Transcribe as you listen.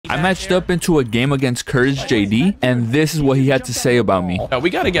I matched up into a game against Courage JD, and this is what he had to say about me. No, we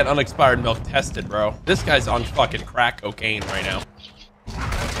got to get Unexpired Milk tested, bro. This guy's on fucking crack cocaine right now.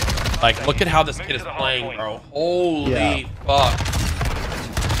 Like, look at how this kid is playing, bro. Holy fuck.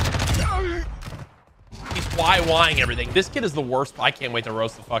 He's YYing everything. This kid is the worst. I can't wait to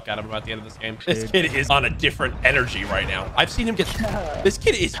roast the fuck out of him at the end of this game. This kid is on a different energy right now. I've seen him get... This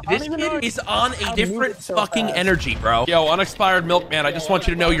kid is on a different fucking energy, bro. Yo, Unexpired Milk, man, I just want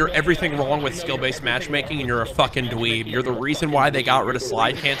you to know you're everything wrong with skill-based matchmaking, and you're a fucking dweeb. You're the reason why they got rid of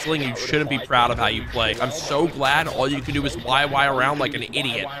slide canceling. You shouldn't be proud of how you play. I'm so glad all you can do is YY around like an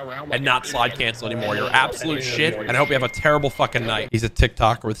idiot and not slide cancel anymore. You're absolute shit, and I hope you have a terrible fucking night. He's a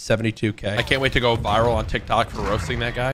TikToker with 72K. I can't wait to go viral on TikTok for roasting that guy.